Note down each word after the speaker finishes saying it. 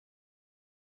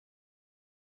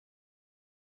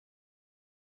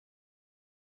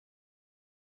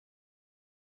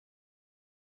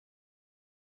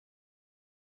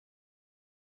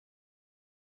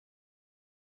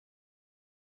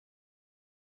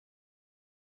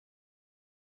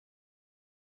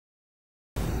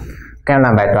Các em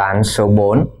làm bài toán số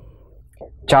 4.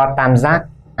 Cho tam giác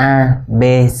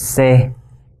ABC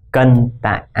cân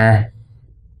tại A.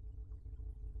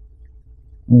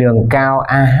 Đường cao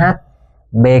AH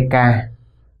BK.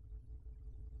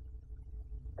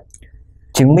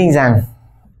 Chứng minh rằng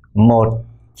 1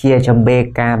 chia cho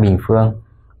BK bình phương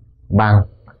bằng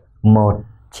 1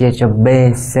 chia cho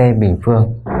BC bình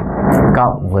phương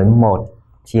cộng với 1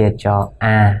 chia cho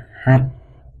AH.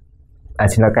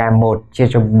 Xin lỗi các em, 1 chia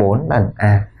cho 4 lần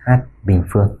AH bình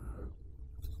phương.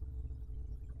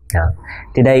 Đó.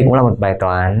 Thì đây cũng là một bài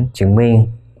toán chứng minh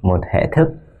một hệ thức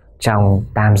trong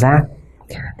tam giác.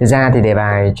 Thực ra thì đề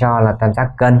bài cho là tam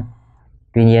giác cân.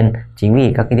 Tuy nhiên chính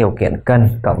vì các cái điều kiện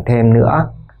cân cộng thêm nữa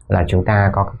là chúng ta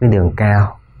có các cái đường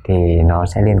cao thì nó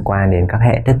sẽ liên quan đến các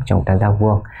hệ thức trong tam giác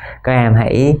vuông. Các em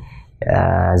hãy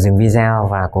dừng video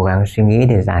và cố gắng suy nghĩ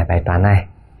để giải bài toán này.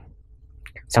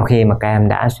 Sau khi mà các em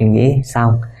đã suy nghĩ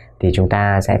xong thì chúng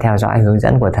ta sẽ theo dõi hướng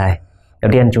dẫn của thầy.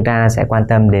 Đầu tiên chúng ta sẽ quan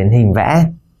tâm đến hình vẽ.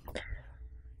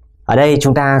 Ở đây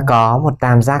chúng ta có một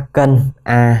tam giác cân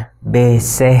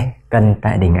ABC cân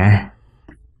tại đỉnh A.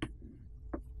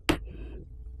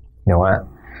 Đúng không ạ?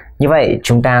 Như vậy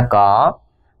chúng ta có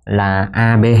là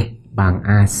AB bằng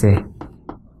AC.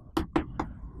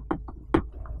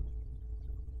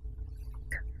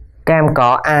 Các em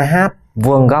có AH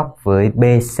vuông góc với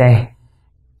BC.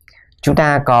 Chúng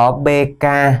ta có BK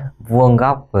vuông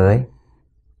góc với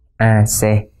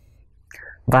AC.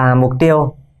 Và mục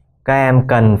tiêu các em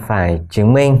cần phải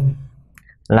chứng minh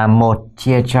là 1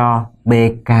 chia cho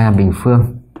BK bình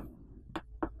phương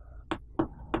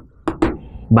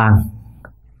bằng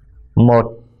 1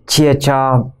 chia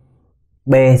cho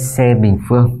BC bình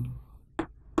phương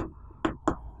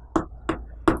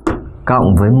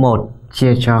cộng với 1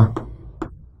 chia cho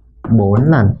 4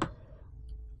 lần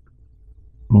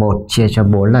 1 chia cho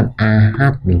 4 lần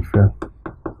AH bình phương.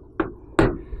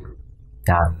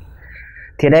 Đó.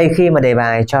 Thì đây khi mà đề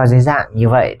bài cho dưới dạng như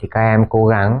vậy thì các em cố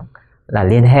gắng là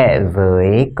liên hệ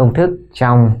với công thức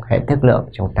trong hệ thức lượng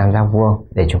trong tam giác vuông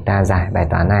để chúng ta giải bài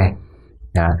toán này.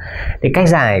 Đó. Thì cách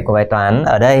giải của bài toán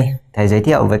ở đây thầy giới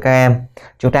thiệu với các em,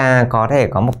 chúng ta có thể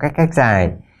có một cách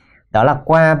giải, đó là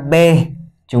qua B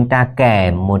chúng ta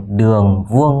kẻ một đường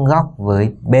vuông góc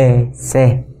với BC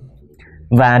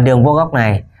và đường vuông góc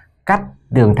này cắt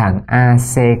đường thẳng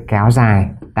AC kéo dài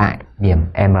tại điểm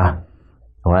M.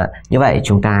 Đúng không? Như vậy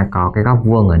chúng ta có cái góc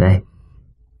vuông ở đây.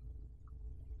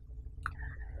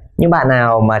 Những bạn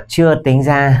nào mà chưa tính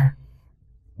ra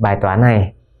bài toán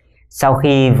này, sau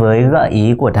khi với gợi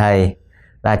ý của thầy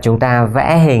là chúng ta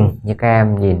vẽ hình như các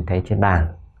em nhìn thấy trên bảng,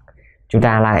 chúng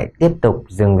ta lại tiếp tục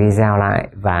dừng video lại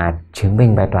và chứng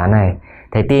minh bài toán này.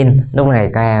 Thầy tin lúc này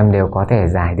các em đều có thể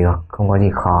giải được, không có gì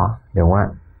khó, đúng không ạ?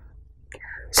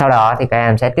 Sau đó thì các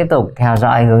em sẽ tiếp tục theo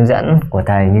dõi hướng dẫn của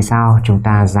thầy như sau. Chúng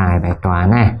ta giải bài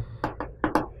toán này.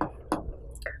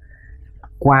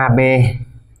 Qua B,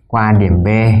 qua điểm B,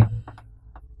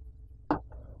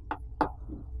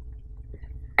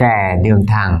 kẻ đường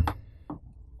thẳng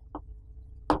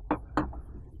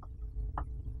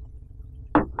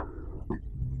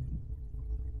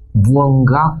vuông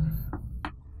góc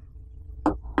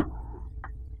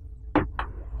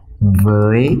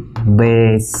với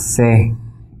BC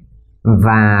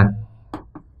và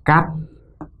cắt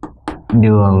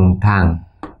đường thẳng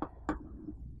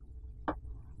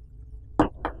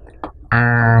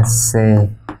AC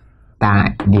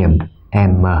tại điểm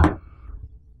M.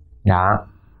 Đó,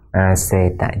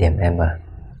 AC tại điểm M.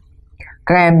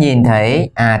 Các em nhìn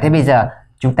thấy, thế bây giờ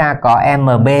chúng ta có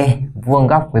MB vuông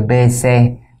góc với BC,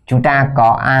 chúng ta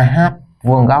có AH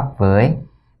vuông góc với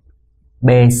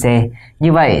BC.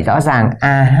 Như vậy rõ ràng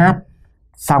AH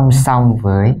song song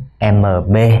với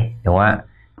MB, đúng không ạ?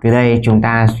 Từ đây chúng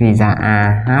ta suy ra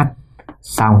AH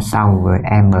song song với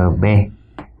MB.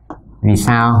 Vì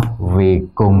sao? Vì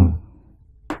cùng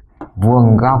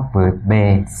vuông góc với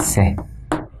BC.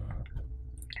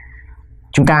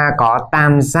 Chúng ta có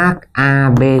tam giác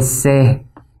ABC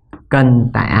cân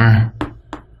tại A.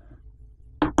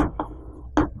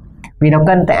 Vì nó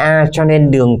cân tại A cho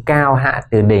nên đường cao hạ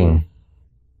từ đỉnh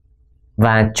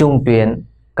và trung tuyến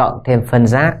cộng thêm phân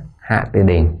giác hạ từ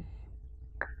đỉnh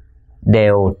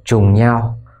đều trùng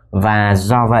nhau, và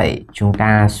do vậy chúng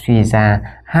ta suy ra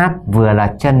H vừa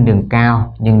là chân đường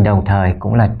cao nhưng đồng thời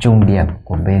cũng là trung điểm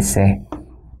của BC.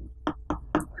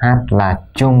 H là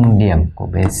trung điểm của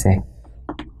BC.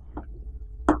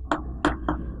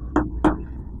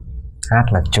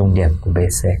 H là trung điểm của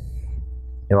BC.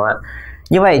 Đúng không ạ?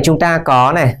 Như vậy chúng ta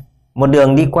có này, một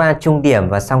đường đi qua trung điểm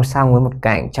và song song với một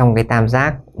cạnh trong cái tam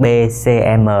giác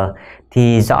BCM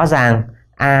thì rõ ràng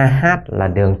AH là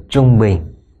đường trung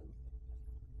bình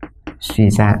suy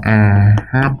ra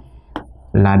AH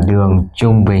là đường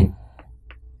trung bình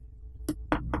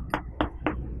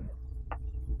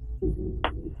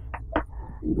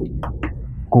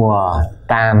của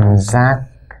tam giác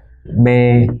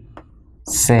BCM.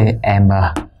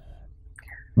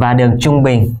 Và đường trung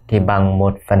bình thì bằng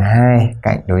 1/2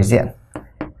 cạnh đối diện.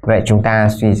 Vậy chúng ta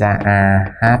suy ra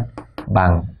AH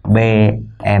bằng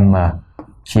BM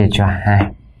chia cho 2.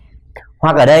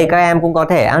 Hoặc ở đây các em cũng có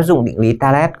thể áp dụng định lý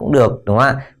Thales cũng được, đúng không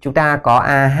ạ? Chúng ta có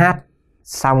AH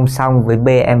song song với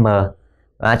BM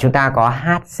và chúng ta có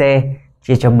HC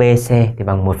chia cho BC thì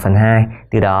bằng 1/2.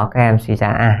 Từ đó các em suy ra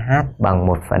AH bằng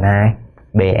 1/2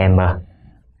 BM.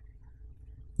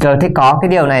 Rồi thế có cái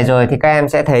điều này rồi thì các em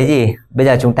sẽ thấy gì? Bây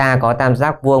giờ chúng ta có tam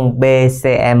giác vuông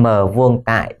BCM vuông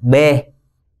tại B.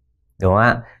 Đúng không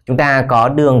ạ? Chúng ta có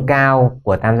đường cao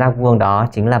của tam giác vuông đó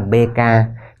chính là BK.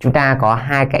 Chúng ta có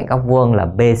hai cạnh góc vuông là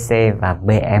BC và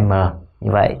BM.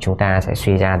 Như vậy chúng ta sẽ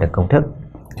suy ra được công thức.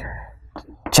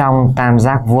 Trong tam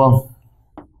giác vuông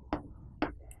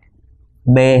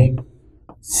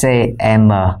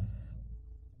BCM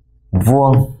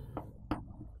vuông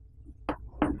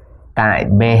tại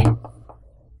B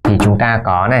thì chúng ta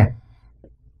có này,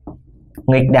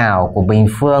 nghịch đảo của bình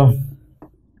phương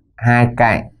hai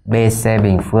cạnh BC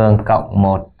bình phương cộng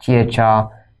 1 chia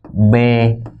cho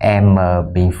BM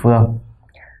bình phương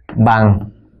bằng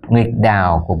nghịch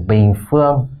đảo của bình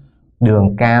phương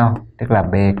đường cao tức là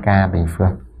BK bình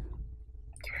phương.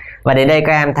 Và đến đây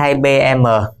các em thay BM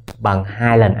bằng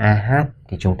 2 lần AH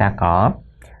thì chúng ta có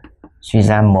suy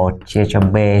ra 1 chia cho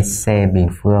BC bình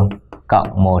phương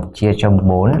cộng 1 chia cho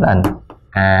 4 lần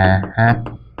AH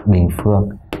bình phương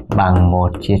bằng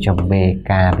 1 chia cho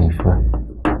BK bình phương.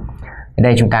 Ở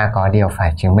đây chúng ta có điều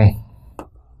phải chứng minh.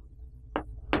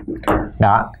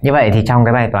 Đó, như vậy thì trong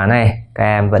cái bài toán này các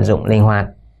em vận dụng linh hoạt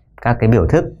các cái biểu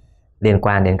thức liên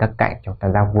quan đến các cạnh trong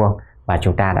tam giác vuông và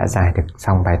chúng ta đã giải được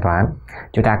xong bài toán.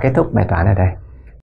 Chúng ta kết thúc bài toán ở đây.